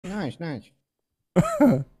Nice, nice.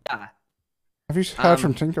 Yeah. Have you heard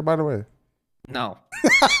from Tinker, by the way? No.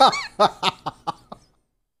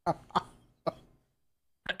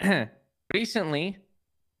 Recently,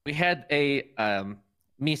 we had a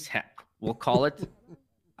mishap. We'll call it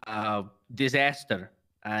a disaster,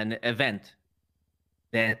 an event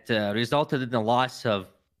that resulted in the loss of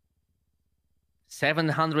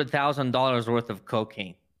 $700,000 worth of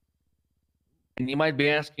cocaine. And you might be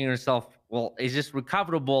asking yourself, well, is this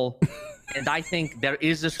recoverable? And I think there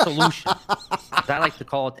is a solution. I like to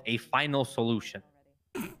call it a final solution.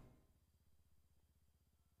 Give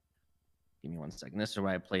me 1 second. This is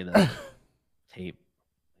where I play the tape.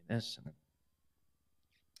 This.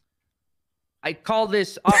 I call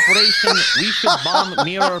this Operation We Should Bomb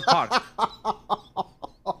Mirror Park.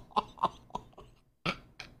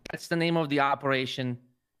 That's the name of the operation.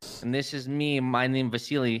 And this is me. My name is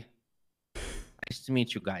Vasily. Nice to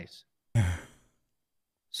meet you guys.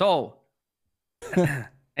 So,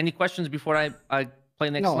 any questions before I play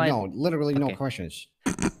next slide? No, literally no questions.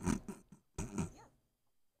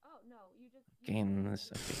 Okay.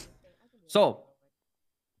 So,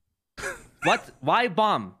 why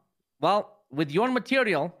bomb? Well, with your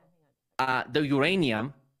material, the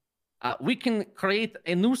uranium, we can create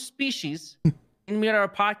a new species in Mirror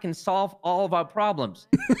Park and solve all of our problems.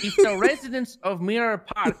 If the residents of Mirror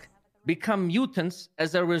Park become mutants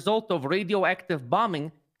as a result of radioactive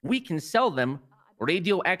bombing, we can sell them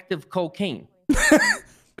radioactive cocaine.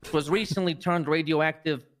 It was recently turned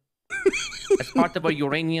radioactive as part of a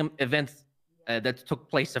uranium event that took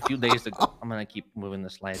place a few days ago. I'm going to keep moving the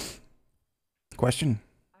slide. Question.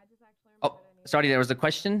 Oh, sorry, there was a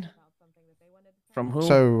question? From who?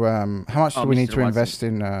 So, how much do we Mr. need to Watson. invest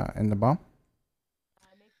in the bomb?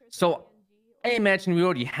 So, I imagine we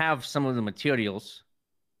already have some of the materials.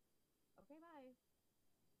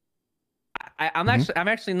 I'm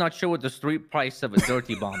actually not sure what the street price of a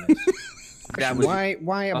dirty bomb is. Why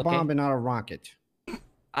a bomb and not a rocket?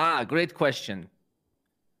 Great question.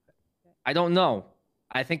 I don't know.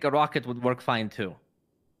 I think a rocket would work fine too.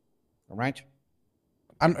 All right.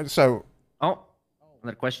 So. Oh,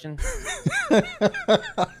 another question.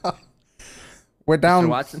 We're down. Mr.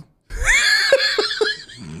 Watson.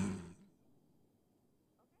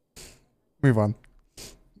 Move on.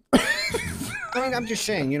 I mean, I'm just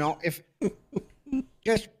saying, you know, if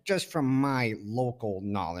just from my local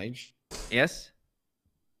knowledge. Yes.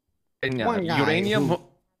 And, one guy uranium.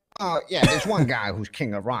 Yeah, there's one guy who's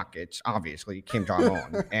king of rockets, obviously Kim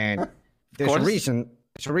Jong-un, and there's a reason.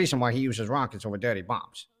 There's a reason why he uses rockets over dirty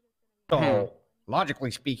bombs. So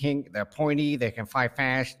logically speaking, they're pointy. They can fly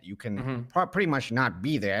fast. You can pretty much not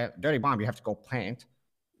be there. Dirty bomb, you have to go plant.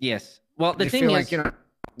 Yes. Well, the thing is, like, you know,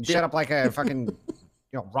 you set up like a fucking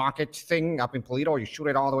rocket thing up in Polito. You shoot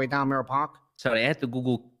it all the way down Mirror Park. Sorry, I had to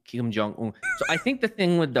Google Kim Jong-un. So I think the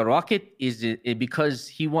thing with the rocket is because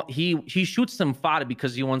he shoots them far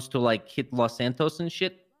because he wants to like hit Los Santos and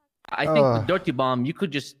shit. I think the dirty bomb you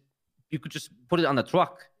could just put it on the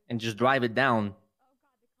truck and just drive it down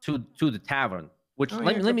to the tavern. Which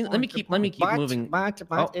let me keep moving.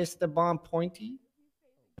 But is the bomb pointy?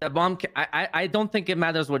 The bomb. I don't think it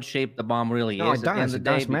matters what shape the bomb really is. It does. It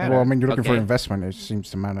does matter. Well, I mean, you're looking for investment. It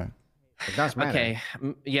seems to matter. It does matter. Okay.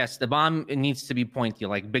 Yes, the bomb needs to be pointy,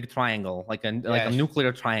 like big triangle, like a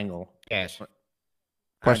nuclear triangle. Yes.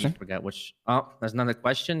 Question. I just forgot which. Oh, there's another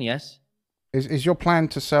question. Yes. Is your plan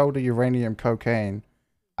to sell the uranium cocaine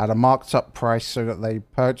at a marked up price so that they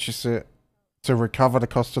purchase it to recover the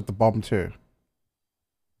cost of the bomb too?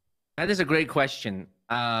 That is a great question.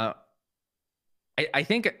 I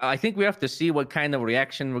think we have to see what kind of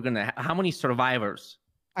reaction we're gonna. How many survivors?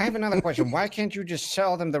 I have another question. Why can't you just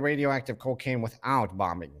sell them the radioactive cocaine without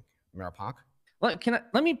bombing Mirror Park?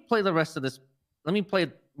 Let me play the rest of this. Let me play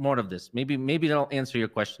more of this. Maybe that'll answer your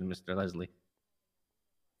question, Mr. Leslie.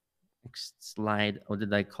 Next slide. What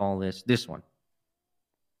did I call this? This one.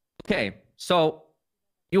 Okay, so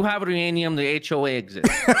you have uranium. The HOA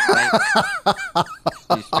exists. Right?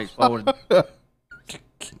 Pretty straightforward.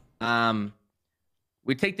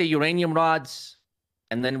 We take the uranium rods.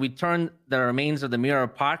 And then we turn the remains of the Mirror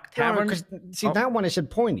Park Tavern. That one is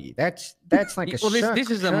pointy. That's like a this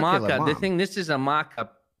is a mock-up. The thing, this is a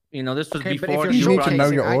mock-up. You know, this was before. You need to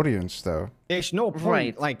know your audience, though. There's no point.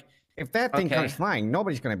 Right. Like, if that thing comes flying,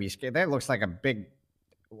 nobody's gonna be scared. That looks like a big.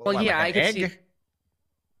 Well, yeah, I can see. It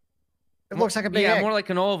looks like a big egg. More like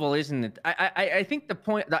an oval, isn't it? I think the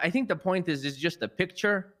point. I think the point is just a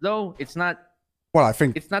picture, though. It's not. Well, I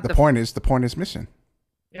think it's not the point is missing.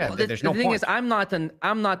 Yeah, well, there's no the thing point. is, I'm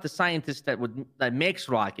not the scientist that makes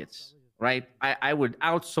rockets, right? I would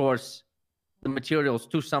outsource the materials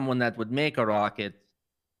to someone that would make a rocket,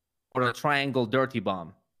 or a triangle dirty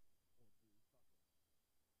bomb.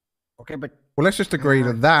 Okay, but Well, let's just agree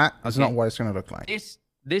that that is okay. not what it's going to look like.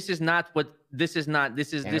 This is not what this is not.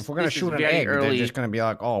 This is and this. if we're gonna this shoot is an very egg, early. they're just gonna be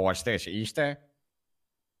like, "Oh, what's this? Easter?"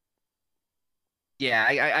 Yeah,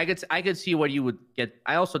 I could see what you would get.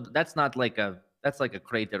 I also that's not like that's like a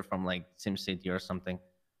crater from like SimCity or something.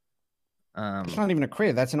 It's not even a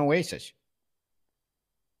crater. That's an oasis.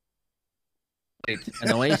 Wait,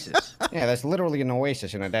 an oasis. Yeah, that's literally an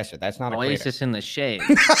oasis in a desert. That's not An a crater. oasis in the shade.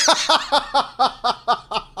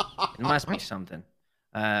 It must be something.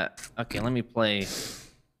 Okay, let me play.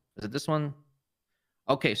 Is it this one?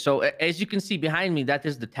 Okay, so as you can see behind me, that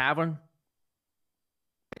is the tavern. You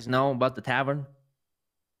guys know about the tavern?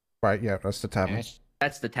 Right, yeah, that's the tavern. Yes.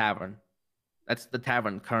 That's the tavern. That's the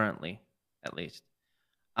tavern currently, at least.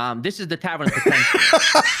 This is the tavern potential.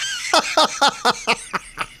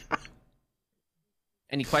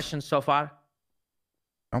 Any questions so far?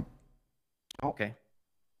 Nope. Okay.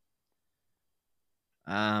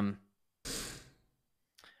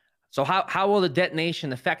 So how will the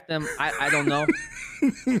detonation affect them? I don't know.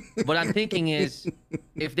 What I'm thinking is,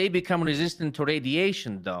 if they become resistant to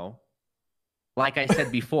radiation, though, like I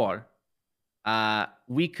said before,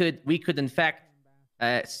 we could in fact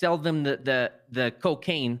sell them the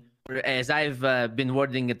cocaine, as I've been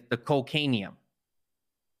wording it, the cocainium.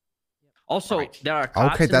 Also, Right. there are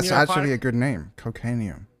cops Okay, in that's Mirror actually Park. a good name.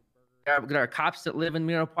 Cocainium. There are cops that live in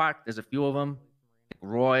Mirror Park. There's a few of them. Like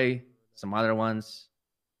Roy, some other ones.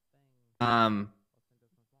 Yeah,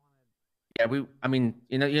 I mean,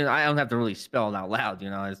 you know, I don't have to really spell it out loud. You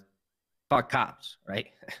know, it's fuck cops, right?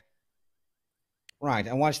 Right,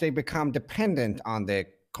 and once they become dependent on the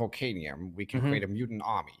cocainium, we can create a mutant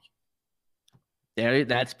army.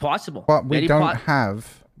 That's possible. But we Very don't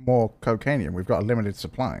have more cocainium. We've got a limited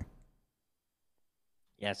supply.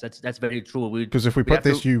 Yes, that's very true. Because if we put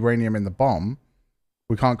this uranium in the bomb,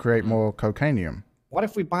 we can't create more cocainium. What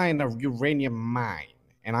if we buy in a uranium mine,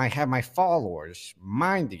 and I have my followers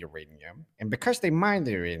mine the uranium, and because they mine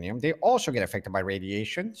the uranium, they also get affected by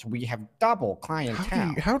radiation, so we have double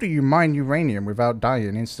clientele. How do you mine uranium without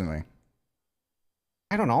dying instantly?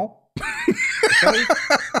 I don't know.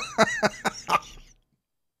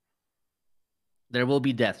 There will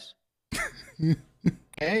be deaths.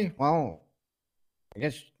 Okay, well, I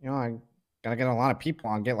guess, I gotta get a lot of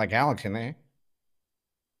people and get like Alex in there.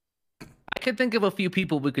 I could think of a few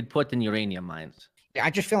people we could put in uranium mines. Yeah, I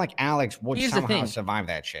just feel like Alex would Here's the somehow thing. survive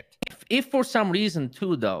that shit. If for some reason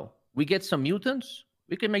too, though, we get some mutants,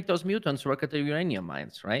 we can make those mutants work at the uranium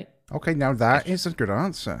mines, right? Okay, now that is a good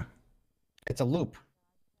answer. It's a loop.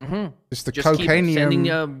 It's the Just keep sending,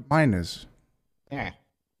 cocainium miners. Yeah.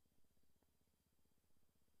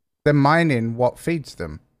 They're mining what feeds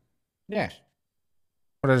them. Yes.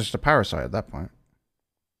 Well, they're just a parasite at that point.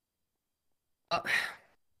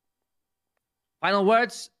 Final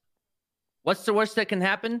words. What's the worst that can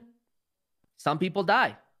happen? Some people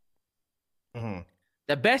die.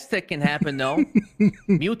 The best that can happen, though,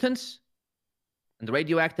 mutants and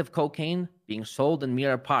radioactive cocaine being sold in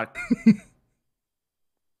Mirror Park.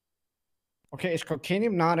 Okay, is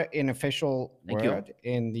cocainium not an official Thank you. word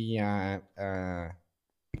in the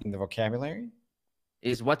vocabulary?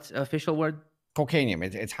 Is what official word? Cocainium.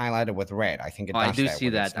 It's highlighted with red. I think it Oh, does I do that see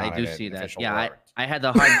when that. it's I not do an see that. official Yeah, word. I had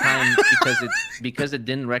a hard time because it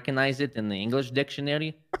didn't recognize it in the English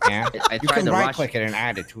dictionary. Yeah. I You tried can to right rush. click it and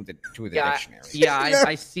add it to the Yeah, dictionary. yeah,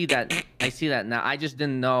 I see that. I see that now. I just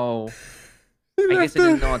didn't know. I guess I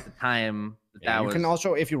didn't know at the time that You was. can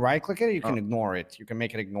also, if you right click it, you can ignore it. You can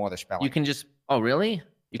make it ignore the spelling. You can just. Oh, really?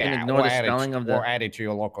 You can Yeah, ignore or the add it- spelling of the. or add it to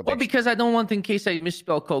your local Well, dictionary. because I don't want, in case I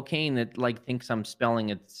misspell cocaine, it like thinks I'm spelling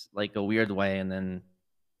it like a weird way, and then.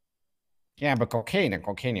 Yeah, but cocaine and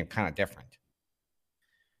cocainium kind of different.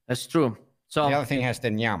 That's true. So The other thing has the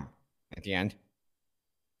nyam at the end.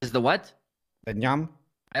 is the what? The nyam.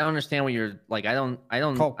 I don't understand what you're like. I don't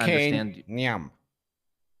Cocaine understand. nyam.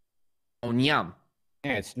 Oh, nyam.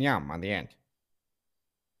 Yeah, it's nyam on the end.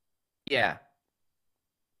 Yeah.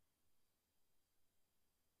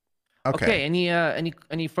 Okay.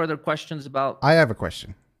 Any further questions about? I have a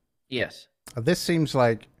question. Yes. This seems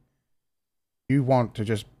like you want to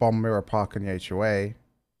just bomb Mirror Park and the HOA,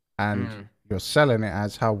 and you're selling it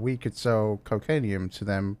as how we could sell cocainium to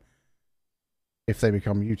them if they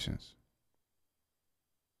become mutants.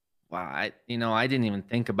 Wow. I didn't even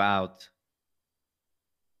think about.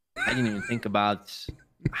 I didn't even think about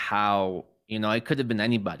how it could have been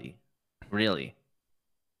anybody. Really,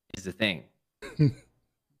 is the thing.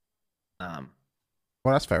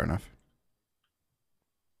 Well, that's fair enough.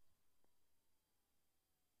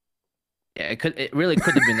 Yeah, it really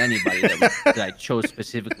could have been anybody that I chose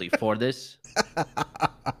specifically for this.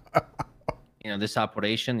 This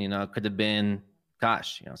operation. It could have been,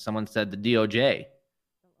 gosh, someone said the DOJ.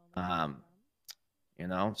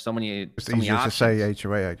 So many It's so many easier to options. say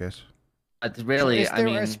HOA, I guess. But So really, is there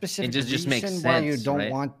a it specific just makes reason sense, why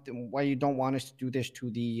you don't right? want us to do this to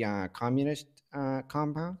the communist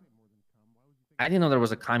compound? I didn't know there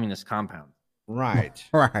was a communist compound. Right.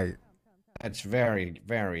 Right. That's very,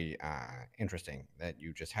 very interesting that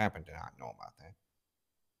you just happen to not know about that.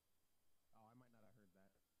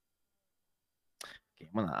 Okay,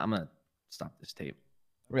 I'm gonna stop this tape.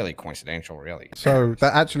 Really coincidental, really. So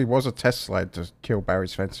that actually was a test slide to kill Barry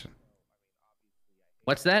Svensson.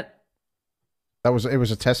 What's that? It was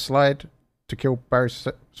a test slide to kill Barry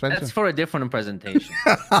Svensson. That's for a different presentation.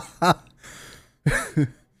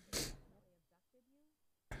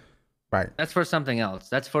 Right. That's for something else.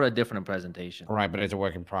 That's for a different presentation. Right, but it's a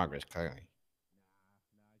work in progress, clearly.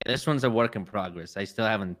 This one's a work in progress. I still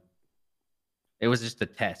haven't. It was just a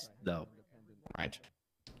test, though. Right.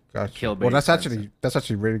 Gotcha. Well, that's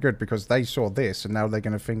actually really good because they saw this and now they're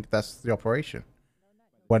going to think that's the operation.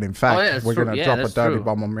 When in fact, we're going to drop a dirty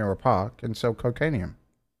bomb on Mirror Park and sell cocainium.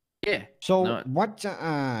 Yeah. So what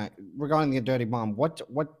regarding the dirty bomb?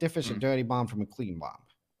 What differs a dirty bomb from a clean bomb?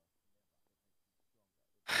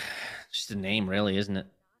 Just a name, really, isn't it?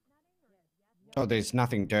 So there's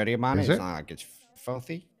nothing dirty about it. It's not like it's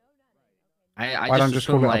filthy. Why don't just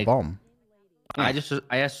call it a bomb? I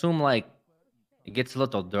assume like it gets a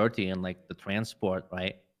little dirty in like the transport,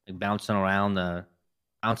 right? Like bouncing around the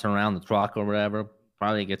truck or whatever.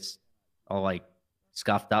 Probably gets all like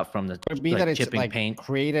scuffed up from the Could it be that it's chipping like paint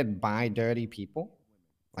created by dirty people,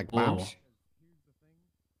 like bombs?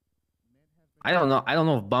 I don't know. I don't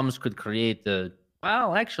know if bums could create the.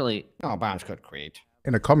 Well, actually, no, bombs could create.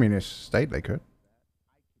 In a communist state, they could.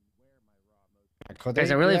 Guys,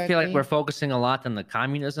 I really feel like we're focusing a lot on the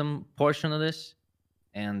communism portion of this,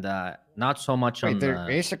 and not so much on. There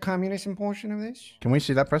is a communism portion of this. Can we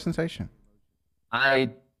see that presentation? I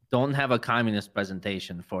don't have a communist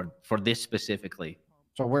presentation for this specifically.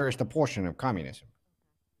 So where is the portion of communism?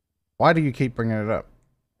 Why do you keep bringing it up?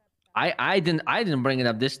 I didn't bring it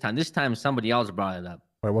up this time. This time somebody else brought it up.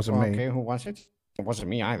 Well, it wasn't me. Okay, who was it? It wasn't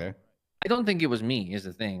me either. I don't think it was me. Is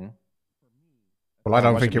the thing. Well, I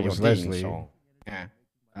don't think it was Leslie. So,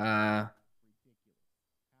 yeah.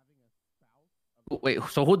 Wait.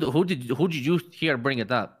 So who did you hear bring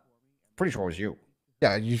it up? Pretty sure it was you.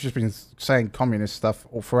 Yeah, you've just been saying communist stuff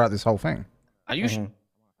all throughout this whole thing. Are you?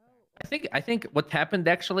 I think what happened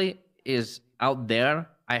actually is out there.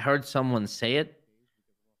 I heard someone say it,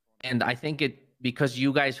 and I think because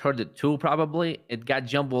you guys heard it too. Probably it got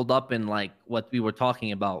jumbled up in like what we were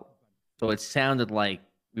talking about, so it sounded like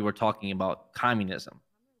we were talking about communism.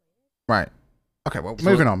 Right. Okay. Well,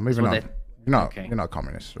 moving on. You're okay. You're not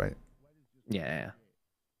communist, right? Yeah.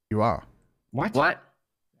 You are. What?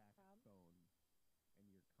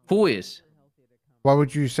 Who is? Why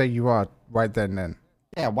would you say you are right then?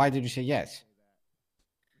 Yeah, why did you say yes?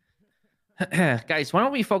 Guys, why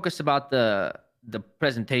don't we focus about the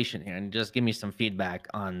presentation here and just give me some feedback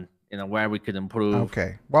on where we could improve.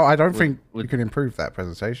 Okay. Well, I don't think we can improve that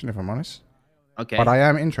presentation, if I'm honest. Okay. But I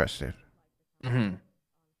am interested. Mm-hmm.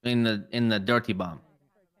 In the dirty bomb.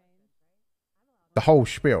 The whole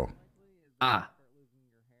spiel. Yeah,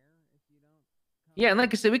 and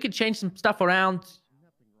like I said, we could change some stuff around.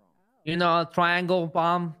 A triangle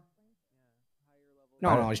bomb.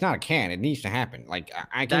 No, it's not a can. It needs to happen. Like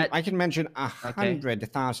I can mention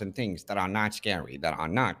 100,000 things that are not scary, that are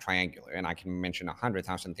not triangular, and I can mention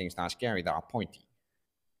 100,000 things that are scary that are pointy.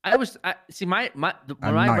 What I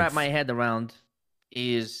wrap my head around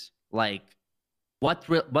is like what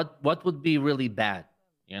would be really bad,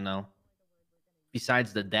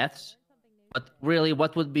 besides the deaths, but really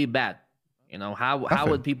what would be bad, how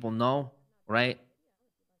would people know, right?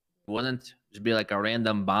 Wouldn't just be like a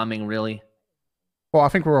random bombing, really. Well, I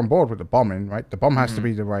think we're on board with the bombing, right? The bomb has to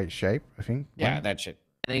be the right shape, I think. Yeah, that's it.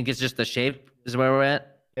 I think it's just the shape is where we're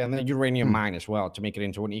at. Yeah, and the uranium mine as well to make it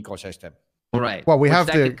into an ecosystem. Right. Well, we have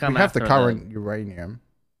the current uranium.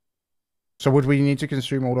 So would we need to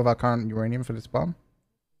consume all of our current uranium for this bomb?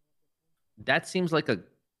 That seems like a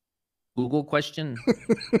Google question.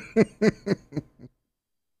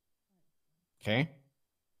 Okay.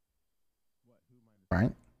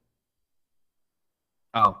 Right.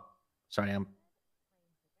 Oh, sorry.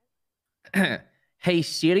 Hey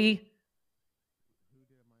Siri,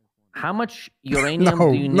 how much uranium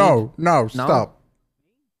do you need? No, stop.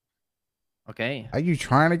 Okay. Are you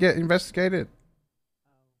trying to get investigated?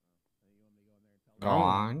 Go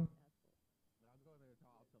on.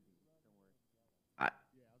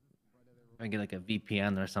 I get like a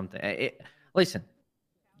VPN or something. Listen,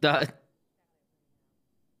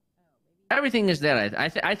 everything is there.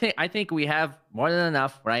 I think we have more than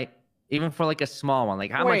enough, right? Even for like a small one.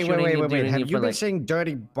 Like how much uranium do you need Have you for been like saying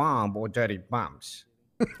dirty bomb or dirty bombs?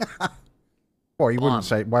 Well, he wouldn't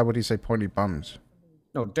say. Why would he say pointy bums?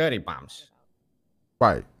 No, dirty bombs.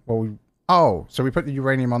 Right. Well, so we put the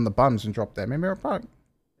uranium on the bums and dropped them in Mirror Park.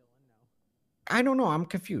 I don't know. I'm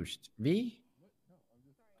confused. V?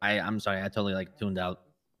 I'm sorry, I totally like tuned out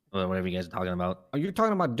or whatever you guys are talking about. Are you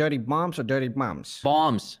talking about dirty bombs or dirty bombs?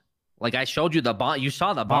 Bombs. Like I showed you the bomb. You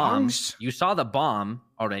saw the bombs. You saw the bomb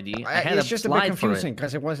already. I had it's just a bit slide confusing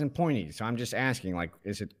because it wasn't pointy. So I'm just asking, like,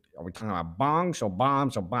 are we talking about bongs or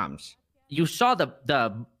bombs or bombs? You saw the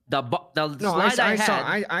slide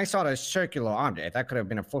I saw the circular object. That could have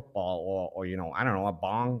been a football or I don't know, a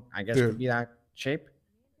bong. I guess could be that shape.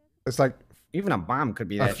 It's like even a bomb could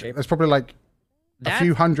be that shape. There's probably like a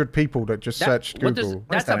few hundred people that just searched Google.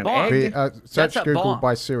 That's a bomb. Search Google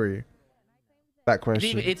by Siri. That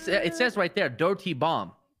question. It says right there, dirty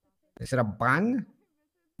bomb. Is it a bang?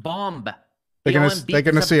 Bomb. They're gonna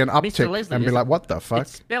see an uptick and be like, "What the fuck?" It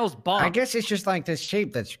spells bomb. I guess it's just like this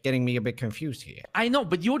shape that's getting me a bit confused here. I know,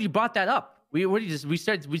 but you already brought that up. We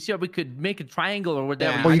said we could make a triangle or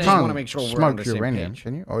whatever. Yeah, well, you can't want to make sure smoke uranium,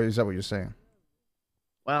 can you? Or is that what you're saying?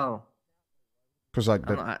 Well, because like,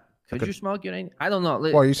 could you smoke uranium? I don't know.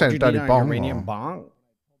 Well, you're saying dirty bong. Uranium bong.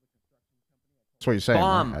 That's what you're saying.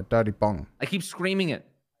 Bomb. Right? A dirty bong. I keep screaming it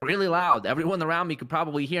really loud. Everyone around me could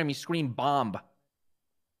probably hear me scream bomb.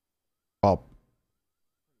 Bob.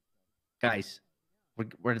 Guys,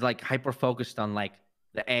 we're like hyper focused on like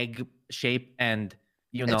the egg shape and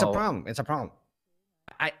It's a problem. It's a problem.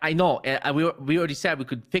 I know. We already said we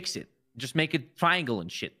could fix it. Just make it triangle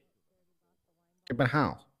and shit. But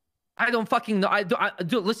how? I don't fucking know. I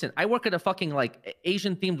do. Listen, I work at a fucking like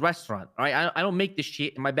Asian themed restaurant. All right, I don't make this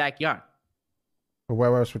shit in my backyard. But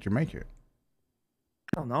where else would you make it?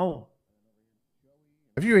 I don't know.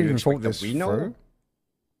 Have you even thought this through?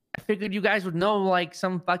 I figured you guys would know, like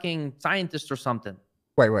some fucking scientist or something.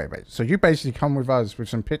 Wait. So you basically come with us with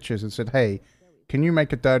some pictures and said, "Hey, can you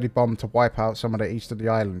make a dirty bomb to wipe out some of the east of the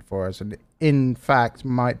island for us?" And in fact,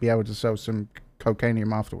 might be able to sell some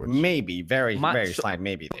cocainium afterwards. Maybe, very slight,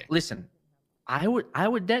 maybe there. Listen, I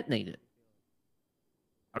would detonate it.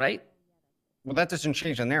 All right. Well, that doesn't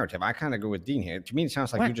change the narrative. I kind of go with Dean here. To me, it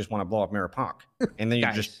sounds like you just want to blow up Mirror Park, and then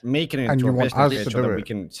you just make it into a business so that we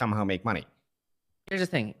can somehow make money. Here's the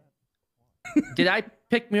thing. Did I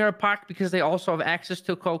pick Mirror Park because they also have access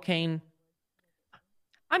to cocaine?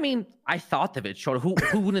 I mean, I thought of it. Sure, who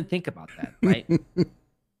wouldn't think about that, right?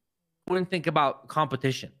 Wouldn't think about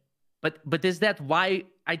competition. But is that why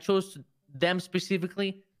I chose them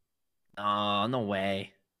specifically? Oh, no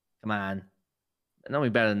way. Come on. I know me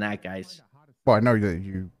better than that, guys. Well, I know that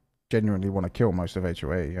you genuinely want to kill most of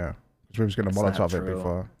HOA, yeah. Because we was going to Molotov it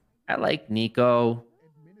before. I like Nico.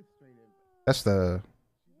 That's the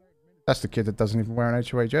kid that doesn't even wear an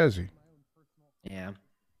HOA jersey. Yeah.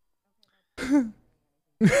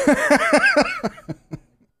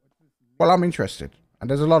 Well, I'm interested. And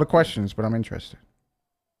there's a lot of questions, but I'm interested.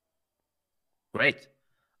 Great.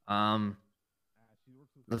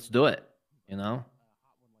 Let's do it.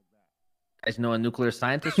 Guys know a nuclear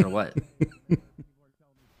scientist or what?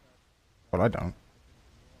 Well, I don't.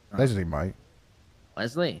 Leslie might.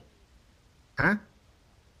 Leslie? Huh?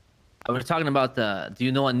 I was talking about do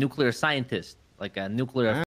you know a nuclear scientist? Like a nuclear